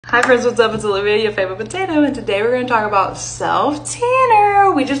Hi friends, what's up? It's Olivia, your favorite potato, and today we're going to talk about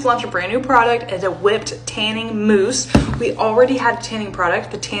self-tanner. We just launched a brand new product. It's a whipped tanning mousse. We already had a tanning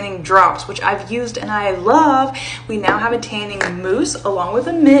product, the tanning drops, which I've used and I love. We now have a tanning mousse along with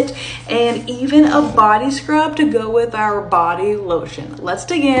a mitt and even a body scrub to go with our body lotion. Let's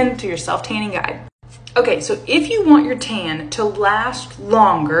dig into your self-tanning guide. Okay, so if you want your tan to last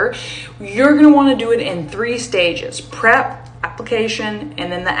longer, you're going to want to do it in 3 stages: prep, application,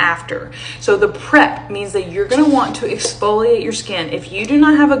 and then the after. So the prep means that you're going to want to exfoliate your skin. If you do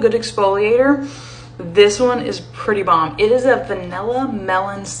not have a good exfoliator, this one is pretty bomb. It is a vanilla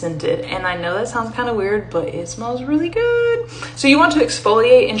melon scented, and I know that sounds kind of weird, but it smells really good. So you want to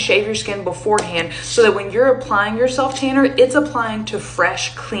exfoliate and shave your skin beforehand so that when you're applying your self tanner, it's applying to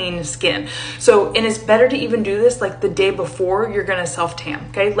fresh, clean skin. So, and it's better to even do this like the day before you're gonna self tan.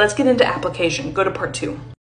 Okay, let's get into application. Go to part 2.